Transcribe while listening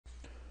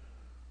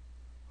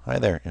Hi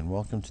there, and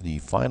welcome to the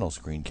final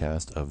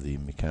screencast of the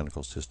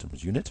Mechanical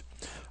Systems unit.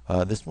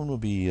 This one will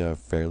be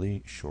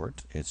fairly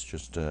short. It's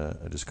just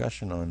a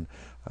discussion on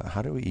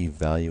how do we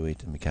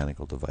evaluate a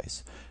mechanical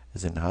device.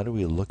 As in, how do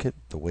we look at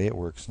the way it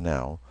works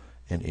now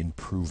and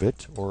improve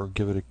it or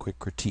give it a quick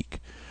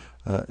critique.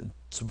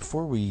 So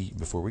before we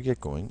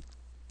get going,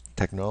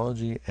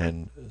 technology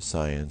and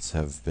science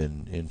have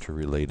been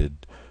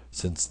interrelated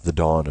since the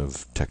dawn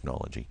of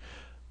technology.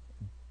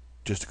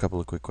 Just a couple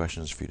of quick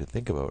questions for you to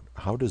think about.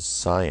 How does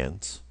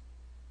science,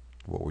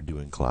 what we do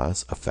in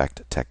class,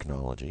 affect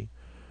technology?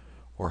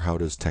 Or how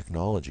does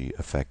technology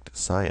affect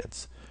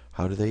science?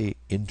 How do they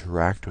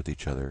interact with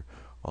each other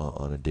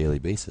on a daily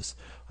basis?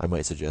 I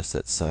might suggest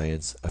that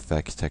science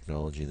affects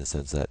technology in the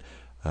sense that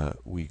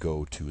we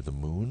go to the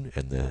moon,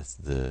 and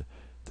the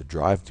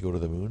drive to go to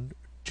the moon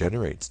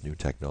generates new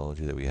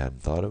technology that we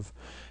hadn't thought of.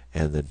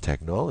 And then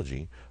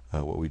technology,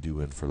 what we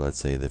do for, let's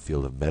say, the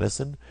field of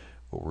medicine,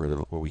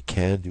 what we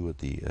can do at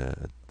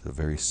the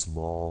very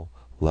small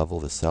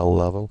level, the cell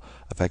level,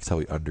 affects how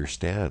we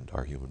understand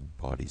our human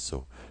bodies.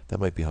 So that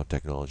might be how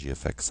technology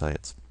affects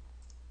science.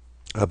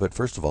 But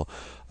first of all,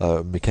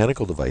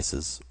 mechanical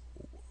devices,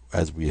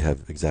 as we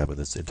have examined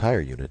this entire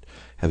unit,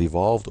 have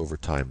evolved over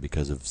time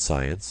because of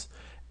science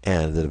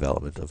and the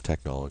development of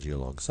technology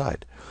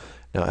alongside.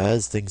 Now,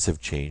 as things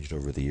have changed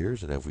over the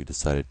years, and as we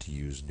decided to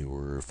use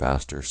newer,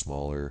 faster,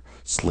 smaller,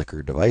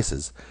 slicker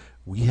devices,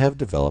 we have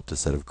developed a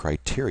set of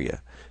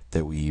criteria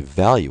that we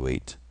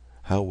evaluate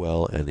how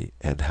well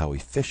and how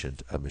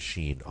efficient a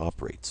machine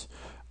operates.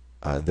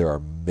 There are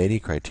many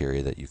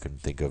criteria that you can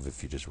think of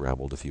if you just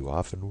rambled a few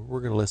off, and we're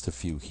going to list a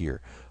few here.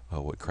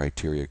 What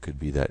criteria could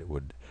be that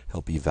would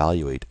help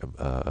evaluate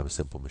a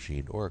simple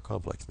machine or a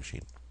complex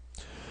machine.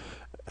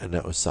 And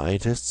that was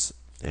scientists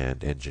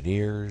and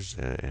engineers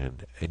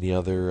and any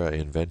other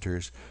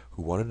inventors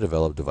who want to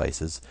develop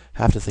devices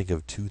have to think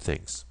of two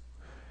things.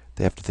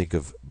 They have to think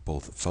of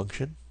both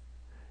function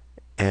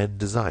and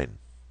design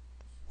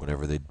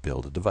whenever they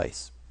build a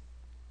device.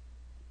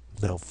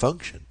 Now,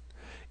 function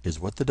is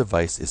what the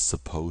device is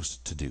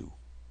supposed to do,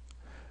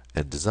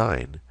 and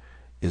design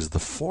is the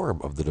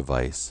form of the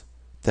device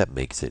that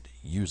makes it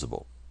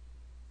usable.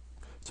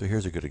 So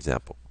here's a good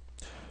example.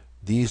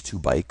 These two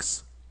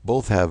bikes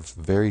both have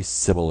very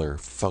similar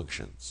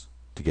functions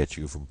to get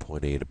you from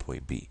point A to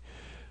point B.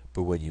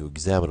 But when you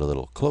examine a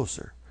little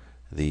closer,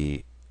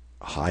 the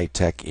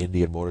high-tech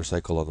Indian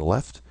motorcycle on the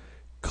left,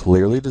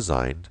 clearly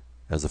designed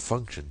as a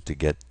function to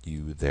get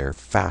you there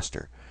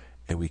faster.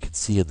 And we can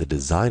see in the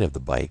design of the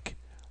bike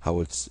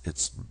how it's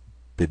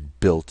been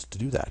built to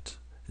do that.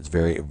 It's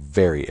very,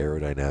 very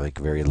aerodynamic,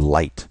 very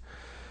light.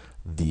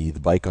 The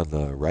bike on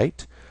the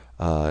right,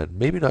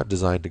 maybe not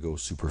designed to go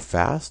super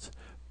fast,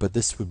 but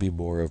this would be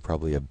more of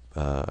probably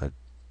a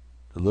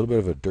little bit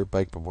of a dirt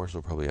bike, but more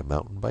so probably a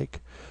mountain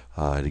bike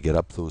to get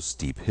up those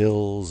steep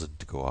hills and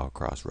to go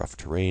across rough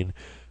terrain.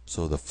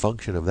 So the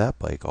function of that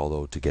bike,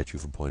 although to get you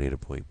from point A to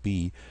point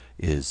B,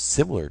 is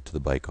similar to the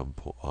bike on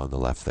the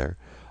left there.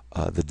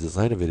 The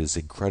design of it is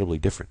incredibly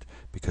different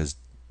because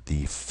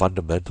the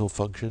fundamental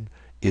function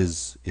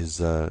is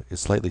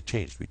slightly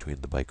changed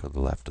between the bike on the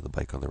left and the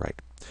bike on the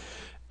right.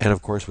 And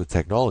of course, with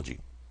technology,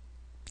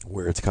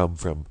 where it's come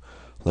from,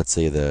 let's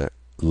say the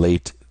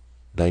late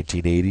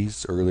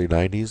 1980s, early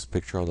 90s,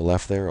 picture on the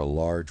left there, a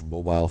large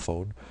mobile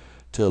phone,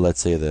 to let's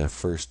say the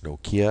first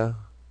Nokia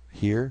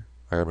here.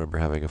 I remember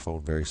having a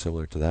phone very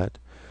similar to that.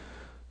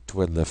 To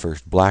when the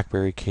first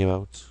BlackBerry came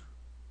out,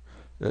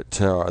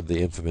 to the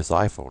infamous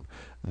iPhone.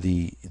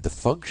 The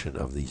function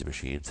of these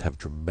machines have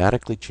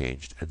dramatically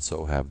changed, and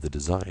so have the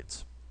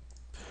designs.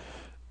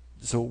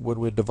 So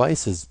when a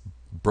device is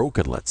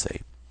broken, let's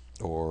say,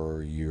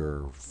 or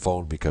your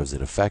phone becomes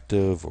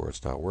ineffective or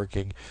it's not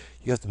working,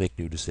 you have to make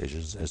new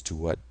decisions as to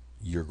what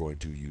you're going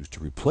to use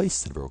to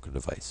replace the broken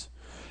device.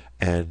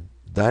 And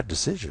those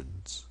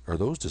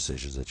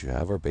decisions that you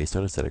have are based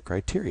on a set of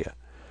criteria.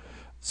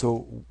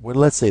 So when,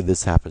 let's say,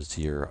 this happens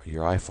to your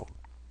iPhone,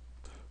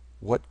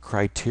 what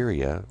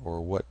criteria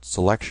or what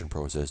selection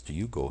process do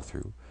you go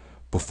through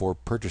before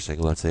purchasing,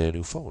 let's say, a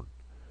new phone?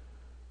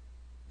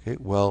 Okay,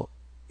 well,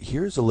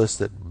 here's a list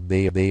that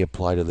may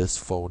apply to this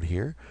phone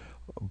here,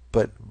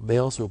 but may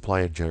also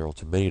apply in general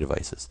to many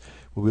devices.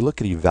 When we look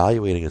at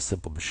evaluating a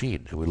simple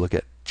machine and we look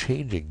at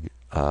changing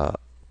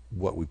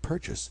what we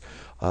purchase,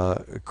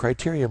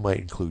 criteria might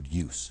include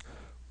use.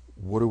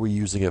 What are we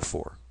using it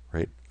for?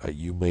 Right?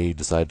 You may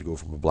decide to go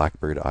from a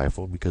BlackBerry to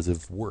iPhone because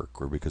of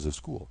work or because of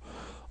school.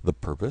 The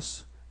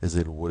purpose is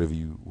in what are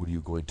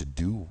you going to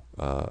do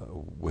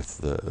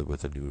with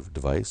a new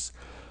device?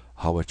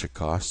 How much it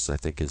costs, I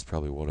think, is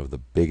probably one of the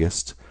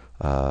biggest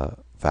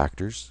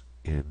factors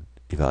in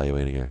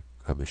evaluating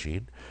a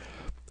machine.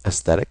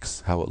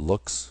 Aesthetics, how it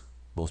looks.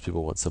 Most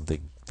people want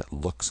something that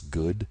looks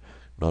good,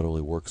 not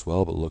only works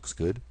well, but looks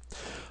good.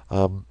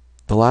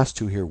 The last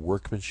two here,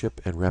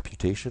 workmanship and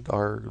reputation,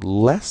 are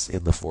less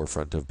in the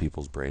forefront of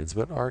people's brains,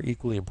 but are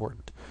equally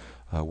important.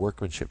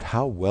 Workmanship,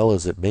 how well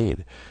is it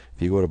made?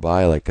 If you go to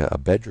buy like a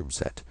bedroom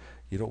set,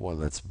 you don't want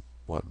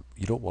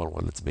you don't want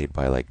one that's made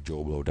by like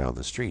Joe Blow down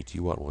the street.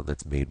 You want one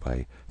that's made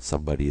by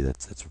somebody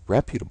that's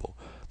reputable,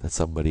 that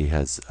somebody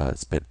has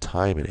spent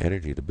time and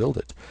energy to build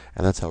it,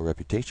 and that's how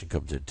reputation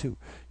comes in too.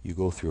 You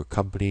go through a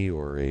company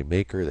or a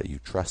maker that you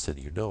trust and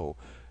you know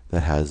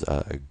that has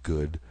a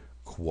good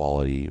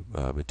quality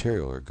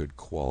material or a good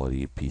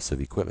quality piece of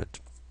equipment.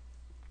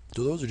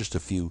 So those are just a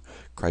few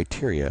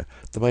criteria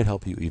that might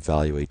help you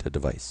evaluate a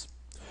device.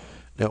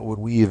 Now,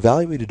 when we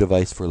evaluate a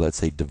device for, let's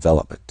say,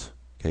 development,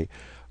 okay,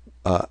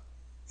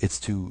 it's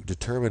to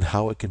determine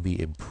how it can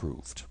be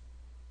improved.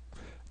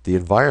 The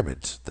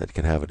environment that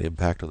can have an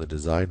impact on the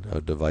design of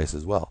a device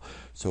as well.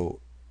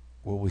 So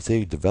when we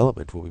say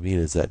development, what we mean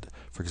is that,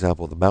 for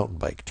example, the mountain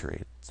bike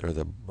terrain or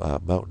the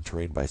mountain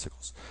terrain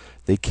bicycles,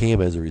 they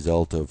came as a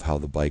result of how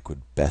the bike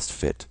would best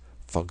fit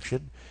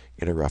function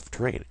in a rough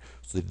terrain.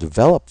 So they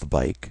developed the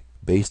bike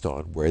based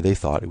on where they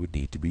thought it would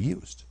need to be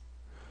used.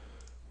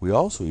 We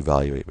also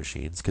evaluate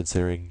machines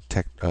considering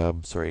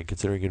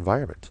considering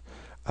environment.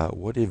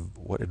 What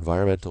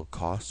environmental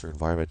costs or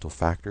environmental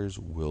factors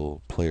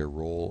will play a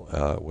role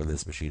when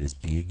this machine is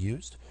being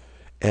used,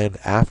 and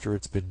after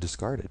it's been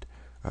discarded?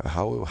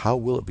 How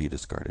will it be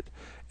discarded?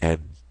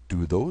 And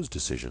do those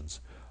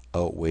decisions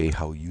outweigh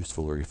how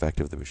useful or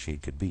effective the machine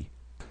can be?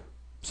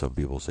 Some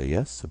people say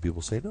yes, some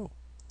people say no.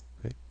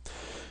 Okay.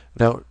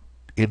 Now,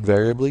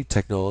 invariably,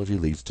 technology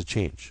leads to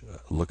change.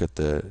 Look at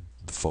the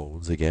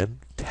phones again,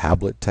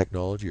 tablet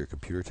technology or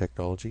computer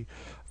technology.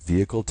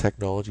 Vehicle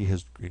technology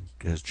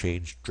has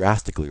changed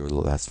drastically over the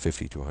last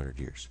 50 to 100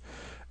 years.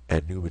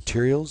 And new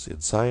materials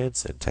in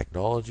science and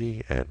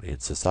technology and in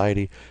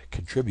society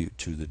contribute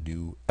to the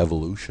new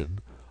evolution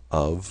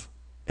of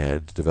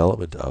and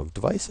development of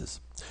devices.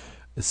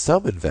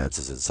 Some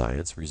advances in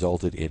science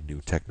resulted in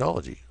new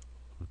technology.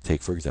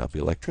 Take, for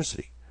example,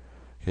 electricity.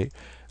 Okay,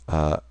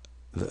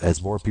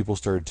 as more people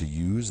started to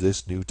use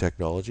this new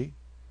technology,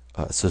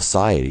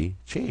 society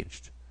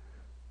changed.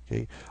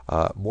 Okay,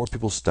 more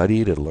people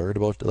studied and learned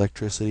about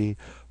electricity.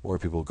 More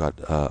people got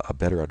a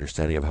better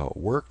understanding of how it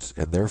worked,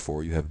 and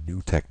therefore you have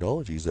new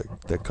technologies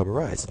that come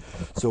arise.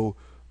 So,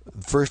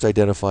 first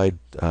identified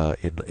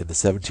in the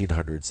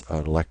 1700s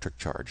an electric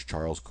charge,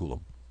 Charles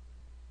Coulomb.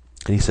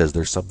 And he says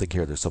there's something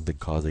here, there's something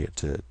causing it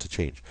to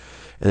change.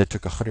 And it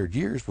took 100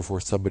 years before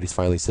somebody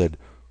finally said,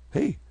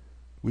 hey,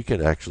 we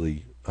can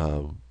actually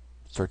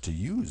start to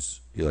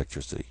use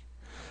electricity.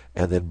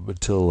 And then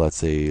until, let's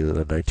say,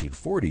 the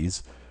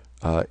 1940s,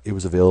 it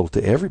was available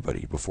to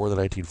everybody. Before the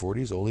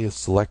 1940s, only a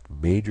select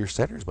major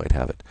centers might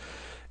have it.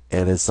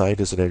 And as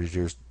scientists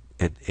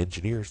and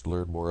engineers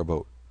learned more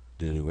about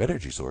the new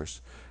energy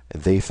source,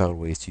 and they found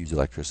ways to use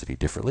electricity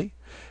differently,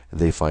 and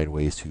they find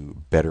ways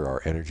to better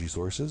our energy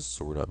sources,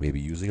 so we're not maybe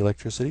using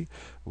electricity.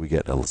 We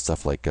get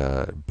stuff like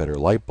better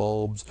light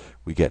bulbs,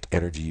 we get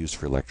energy used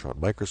for electron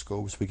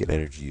microscopes, we get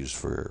energy used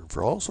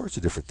for all sorts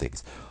of different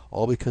things,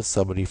 all because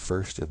somebody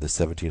first in the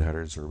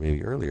 1700s or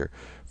maybe earlier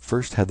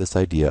first had this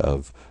idea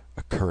of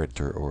a current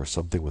or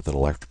something with an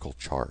electrical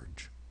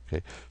charge.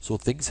 Okay, so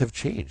things have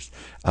changed.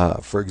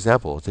 For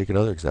example, I'll take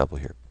another example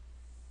here.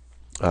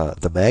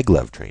 The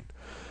maglev train.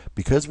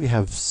 Because we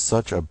have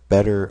such a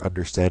better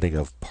understanding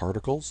of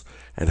particles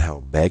and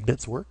how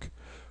magnets work,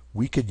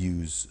 we could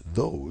use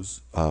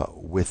those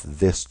with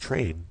this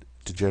train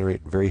to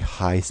generate very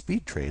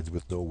high-speed trains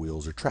with no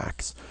wheels or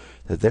tracks.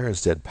 That they're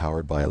instead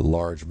powered by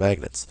large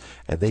magnets,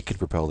 and they can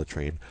propel the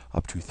train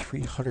up to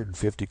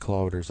 350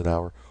 kilometers an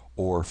hour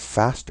or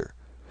faster,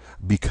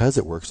 because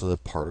it works on the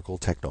particle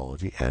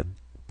technology and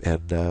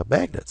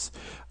magnets.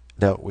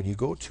 Now, when you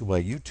go to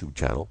my YouTube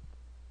channel,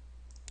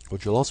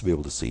 what you'll also be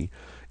able to see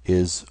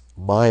is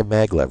my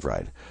maglev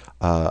ride.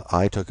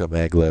 I took a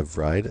maglev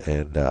ride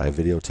and I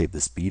videotaped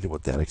the speed and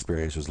what that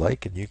experience was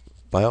like. And you,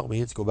 by all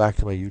means, go back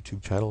to my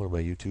YouTube channel or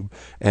my YouTube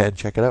and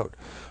check it out.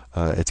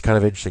 It's kind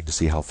of interesting to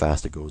see how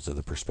fast it goes and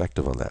the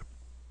perspective on that.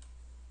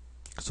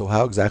 So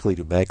how exactly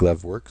do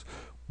maglev work?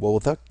 Well,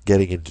 without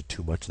getting into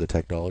too much of the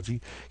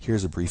technology,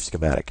 here's a brief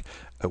schematic.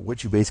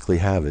 What you basically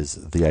have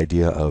is the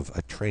idea of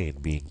a train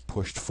being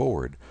pushed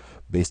forward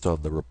based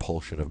on the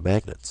repulsion of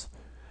magnets.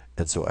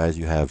 And so as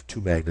you have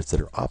two magnets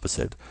that are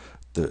opposite,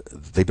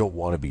 they don't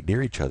want to be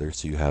near each other,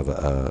 so you have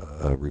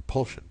a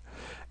repulsion.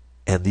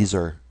 And these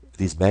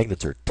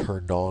magnets are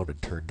turned on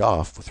and turned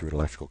off through an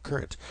electrical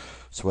current.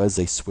 So as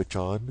they switch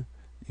on,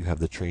 you have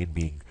the train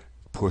being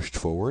pushed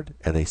forward,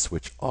 and they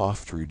switch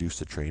off to reduce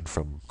the train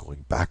from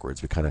going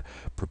backwards, but kind of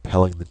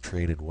propelling the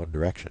train in one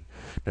direction.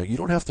 Now, you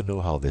don't have to know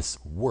how this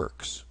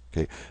works,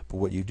 okay? But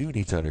what you do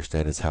need to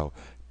understand is how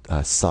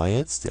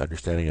science, the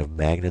understanding of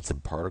magnets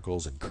and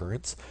particles and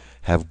currents,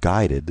 have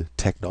guided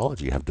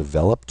technology, have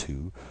developed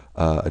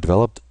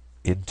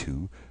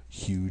into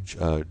huge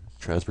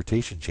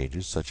transportation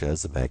changes such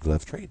as the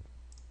maglev train.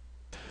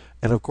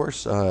 And of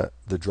course,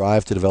 the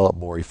drive to develop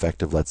more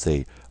effective, let's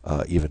say,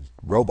 even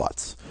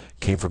robots,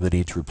 came from the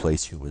need to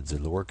replace humans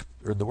in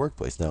the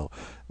workplace. Now,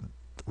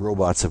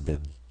 robots have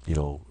been,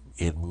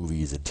 in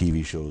movies and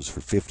TV shows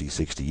for 50,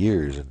 60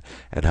 years,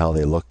 and how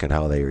they look and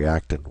how they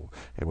react and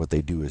what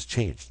they do has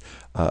changed.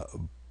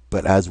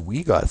 But as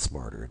we got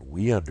smarter and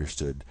we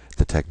understood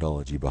the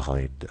technology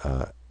behind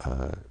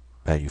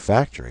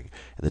manufacturing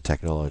and the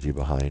technology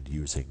behind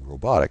using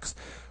robotics,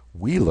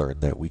 we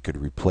learned that we could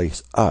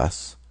replace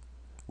us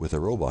with a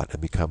robot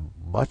and become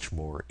much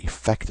more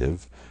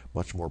effective,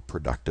 much more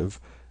productive,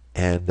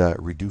 and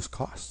reduce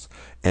costs.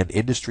 And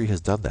industry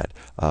has done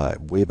that.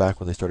 Way back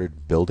when they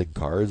started building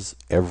cars,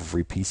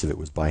 every piece of it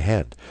was by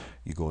hand.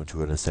 You go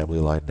into an assembly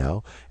line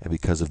now, and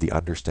because of the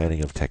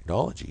understanding of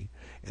technology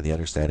and the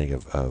understanding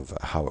of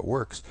how it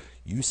works,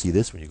 you see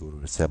this when you go to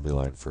an assembly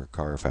line for a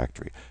car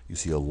factory. You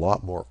see a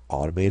lot more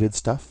automated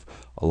stuff,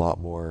 a lot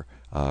more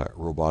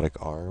robotic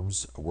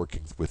arms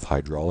working with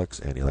hydraulics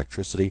and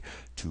electricity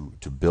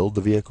to build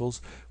the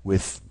vehicles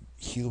with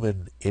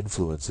human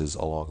influences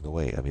along the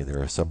way. I mean,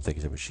 there are some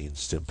things that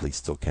machines simply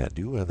still can't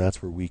do, and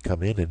that's where we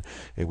come in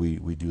and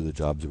we do the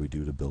jobs that we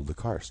do to build the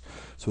cars.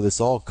 So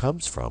this all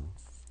comes from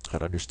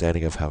an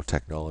understanding of how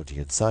technology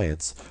and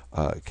science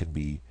can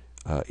be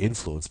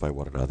influenced by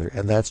one another,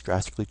 and that's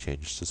drastically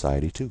changed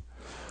society too.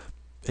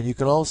 And you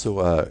can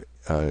also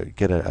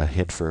get a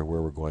hint for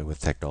where we're going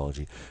with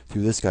technology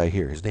through this guy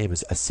here. His name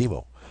is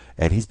Asimo,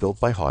 and he's built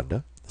by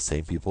Honda, the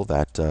same people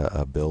that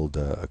build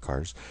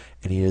cars.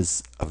 And he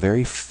is a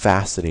very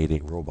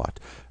fascinating robot.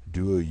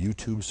 Do a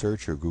YouTube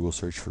search or Google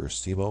search for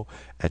Asimo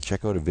and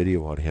check out a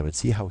video on him and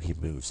see how he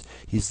moves.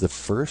 He's the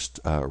first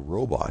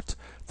robot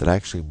that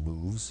actually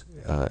moves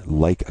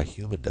like a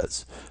human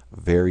does.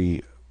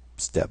 Very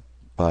step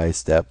by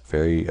step,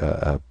 very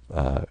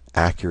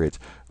accurate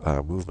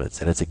movements.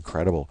 And it's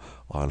incredible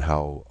on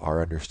how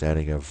our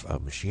understanding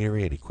of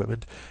machinery and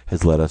equipment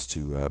has led us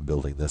to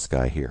building this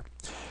guy here.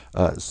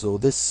 So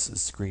this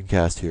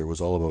screencast here was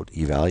all about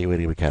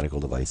evaluating mechanical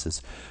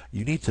devices.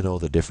 You need to know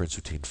the difference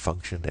between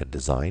function and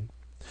design.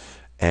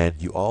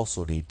 And you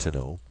also need to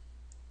know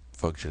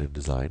function and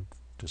design.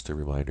 Just a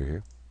reminder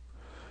here.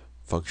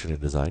 Function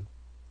and design.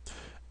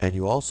 And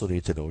you also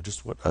need to know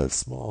just what a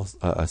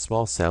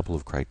small sample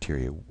of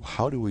criteria.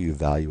 How do we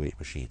evaluate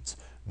machines?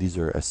 These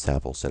are a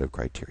sample set of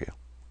criteria.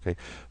 Okay,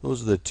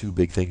 those are the two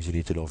big things you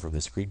need to know from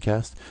this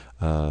screencast.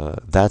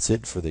 That's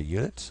it for the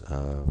unit.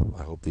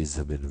 I hope these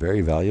have been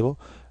very valuable.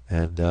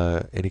 And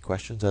any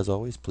questions, as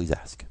always, please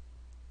ask.